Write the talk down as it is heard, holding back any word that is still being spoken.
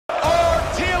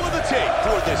take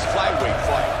for this flyweight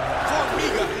fight.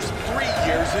 Formiga is 3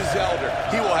 years his elder.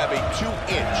 He will have a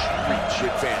 2-inch reach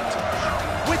advantage.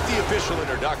 With the official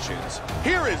introductions,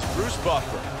 here is Bruce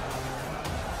Buffer.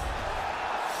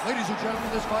 Ladies and gentlemen,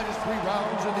 this fight is 3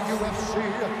 rounds in the UFC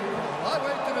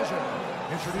flyweight division.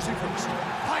 Introducing first,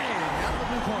 fighting out of the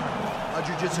blue corner, a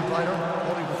jiu-jitsu fighter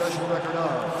holding a professional record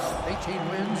of 18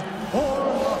 wins, 4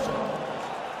 losses.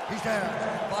 He stands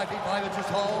 5 feet 5 inches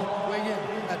tall, weighing in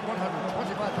at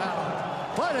 125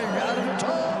 pounds. Fighting out of the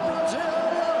tall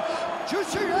Brazil,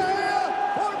 Jussier,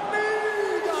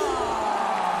 Formiga.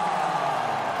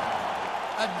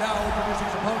 And now introducing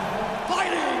his opponent,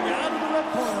 fighting out of the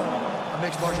red corner, a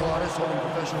mixed martial artist holding a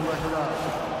professional record of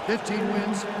 15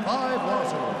 wins, 5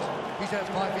 losses. He stands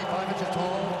 5 feet 5 inches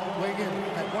tall, weighing in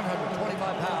at 125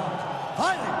 pounds.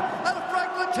 Fighting out of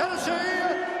Franklin,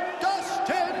 Tennessee,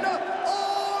 Dustin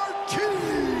Ortiz.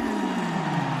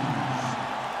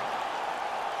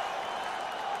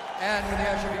 And when the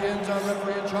action begins, our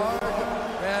referee in charge,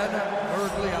 Dan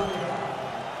Mergliotta.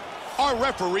 Our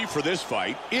referee for this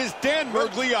fight is Dan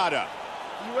Mergliotta.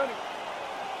 You ready?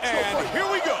 And here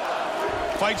we go.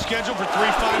 Fight scheduled for 3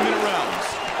 5-minute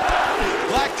rounds.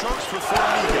 Black trunks for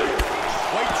Formiga.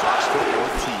 White trunks for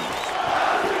Ortiz.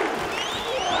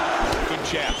 Good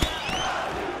jab.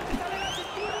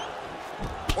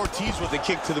 Ortiz with a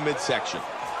kick to the midsection.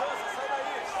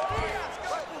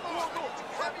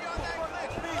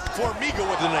 Formiga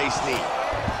with a nice knee.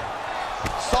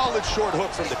 Solid short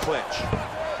hook from the clinch.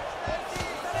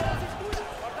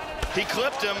 He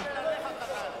clipped him.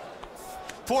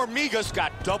 Formiga's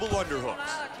got double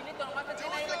underhooks.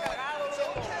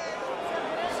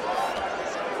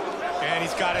 And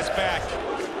he's got his back.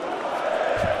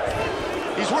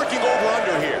 He's working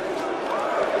over-under here.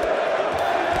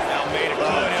 Now made a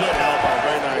good elbow.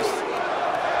 Very nice.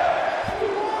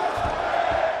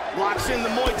 Locks in the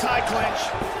Muay Thai clinch.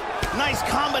 Nice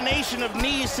combination of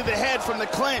knees to the head from the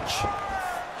clinch.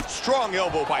 Strong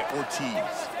elbow by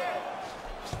Ortiz.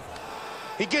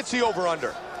 He gets the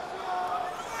over-under.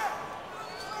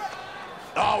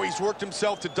 Oh, he's worked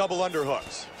himself to double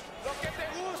underhooks.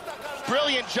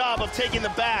 Brilliant job of taking the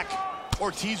back.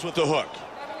 Ortiz with the hook.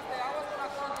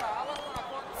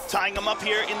 Tying him up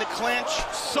here in the clinch.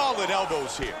 Solid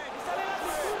elbows here.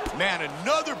 Man,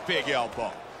 another big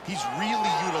elbow. He's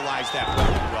really utilized that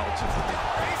weapon well today.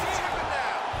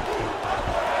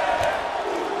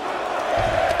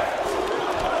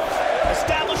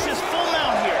 Establishes full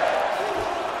mount here.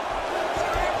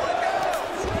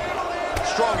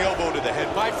 Strong elbow to the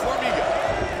head by Formiga.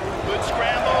 Good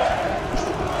scramble.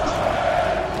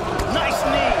 Nice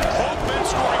knee. Both men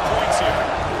scoring points here.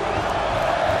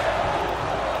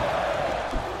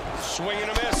 Swing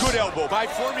and a miss. Good elbow by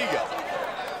Formiga.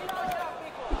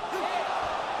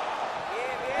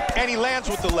 And he lands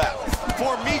with the left.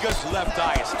 Formiga's left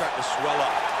eye is starting to swell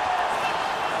up.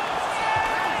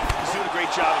 He's doing a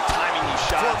great job of timing these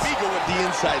shots. Formiga with the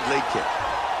inside leg kick.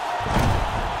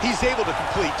 He's able to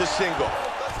complete the single.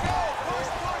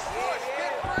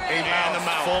 And the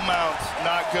mount. Full mount.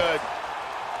 Not good.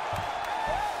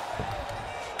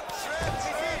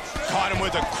 Caught him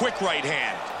with a quick right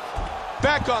hand.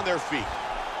 Back on their feet.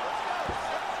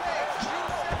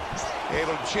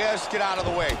 Able to just get out of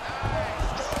the way.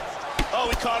 Oh,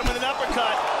 he caught him with an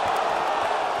uppercut.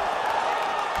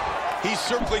 He's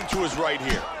circling to his right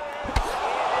here.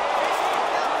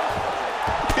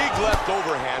 Big left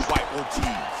overhand by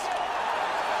Ortiz.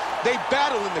 They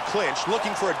battle in the clinch,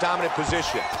 looking for a dominant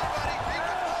position.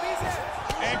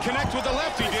 And connect with the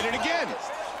left, he did it again.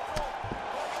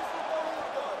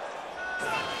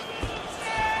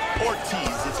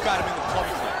 Ortiz, it's got him in the plumb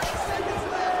clinch.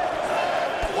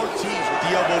 Ortiz with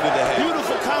the elbow to the head.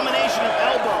 Beautiful combination of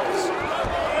elbows.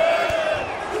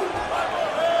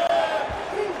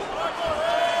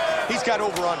 He's got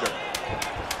over-under.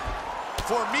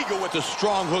 Formiga with a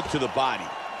strong hook to the body.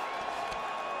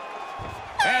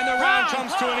 And the round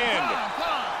comes to an end.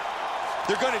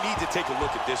 They're going to need to take a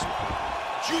look at this one.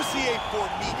 Jussier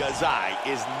Formiga's eye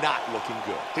is not looking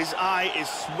good. His eye is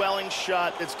swelling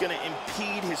shut. It's going to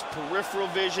impede his peripheral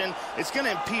vision. It's going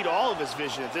to impede all of his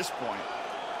vision at this point.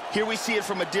 Here we see it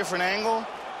from a different angle.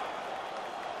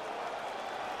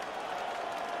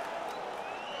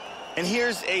 And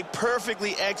here's a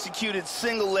perfectly executed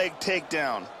single leg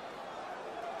takedown.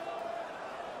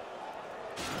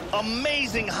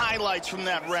 Amazing highlights from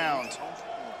that round.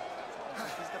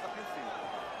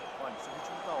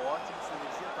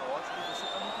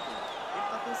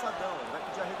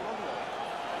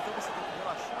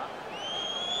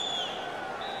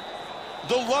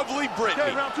 The lovely Brittany.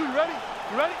 Okay, round 2, you ready?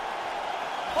 You ready?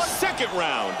 Second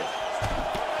round.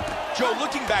 Joe,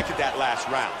 looking back at that last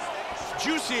round,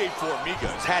 Jussier Formiga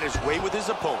has had his way with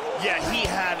his opponent. Yeah, he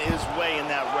had his way in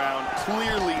that round.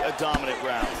 Clearly a dominant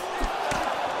round.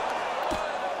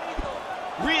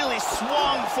 Really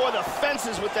swung for the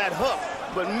fences with that hook,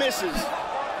 but misses.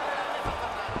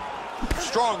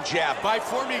 Strong jab by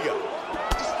Formiga.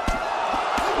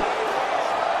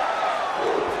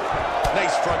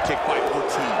 Nice front kick by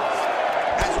Ortiz.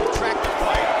 As we track the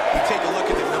fight, we take a look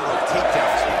at the number of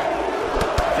takedowns here.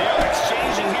 They're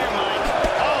exchanging here, Mike.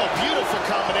 Oh, beautiful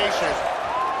combination.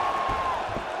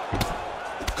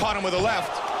 Caught him with a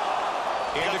left.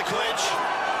 And a clinch.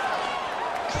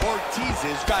 Ortiz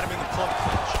has got him in the plump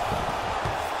clinch.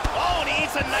 Oh, and he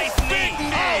eats a nice knee. Big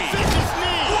knee. Oh, vicious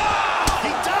knee. Wow!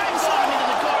 He dives on him into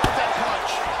the guard with that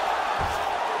punch.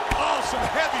 Oh, some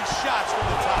heavy shots from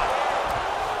the top.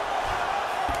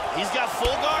 He's got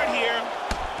full guard here.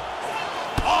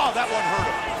 Oh, that one hurt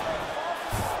him.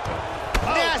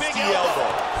 Oh, Nasty big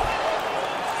elbow.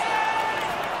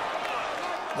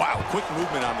 Wow, quick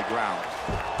movement on the ground.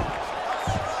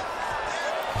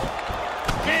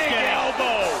 Big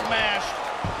elbow. Smashed.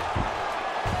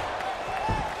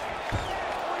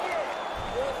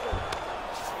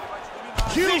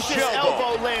 Huge Vicious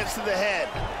elbow lands to the head.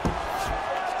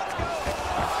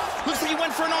 Looks like he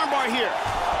went for an armbar here.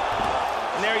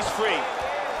 And there he's free.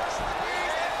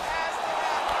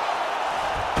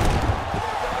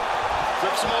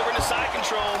 Flips him over into side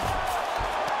control.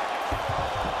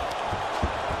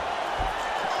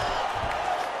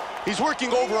 He's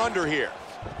working over-under here.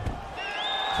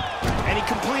 And he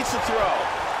completes the throw.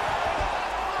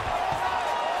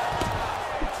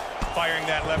 Firing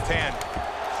that left hand.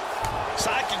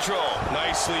 Side control.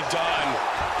 Nicely done.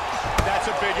 That's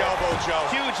a big elbow, Joe.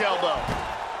 Huge elbow.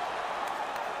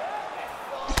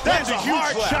 That's a huge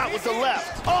hard left. shot with the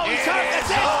left. Oh, he's hurt.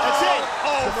 That's it. Over. That's it.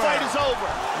 Over. The fight is over.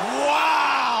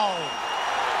 Wow!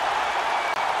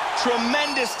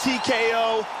 Tremendous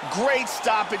TKO. Great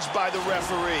stoppage by the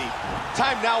referee.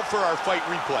 Time now for our fight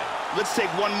replay. Let's take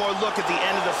one more look at the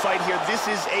end of the fight here. This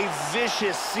is a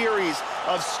vicious series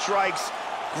of strikes,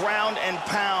 ground and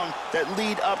pound, that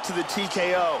lead up to the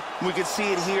TKO. We can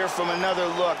see it here from another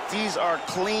look. These are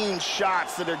clean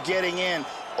shots that are getting in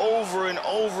over and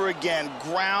over again,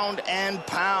 ground and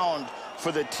pound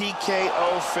for the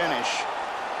TKO finish.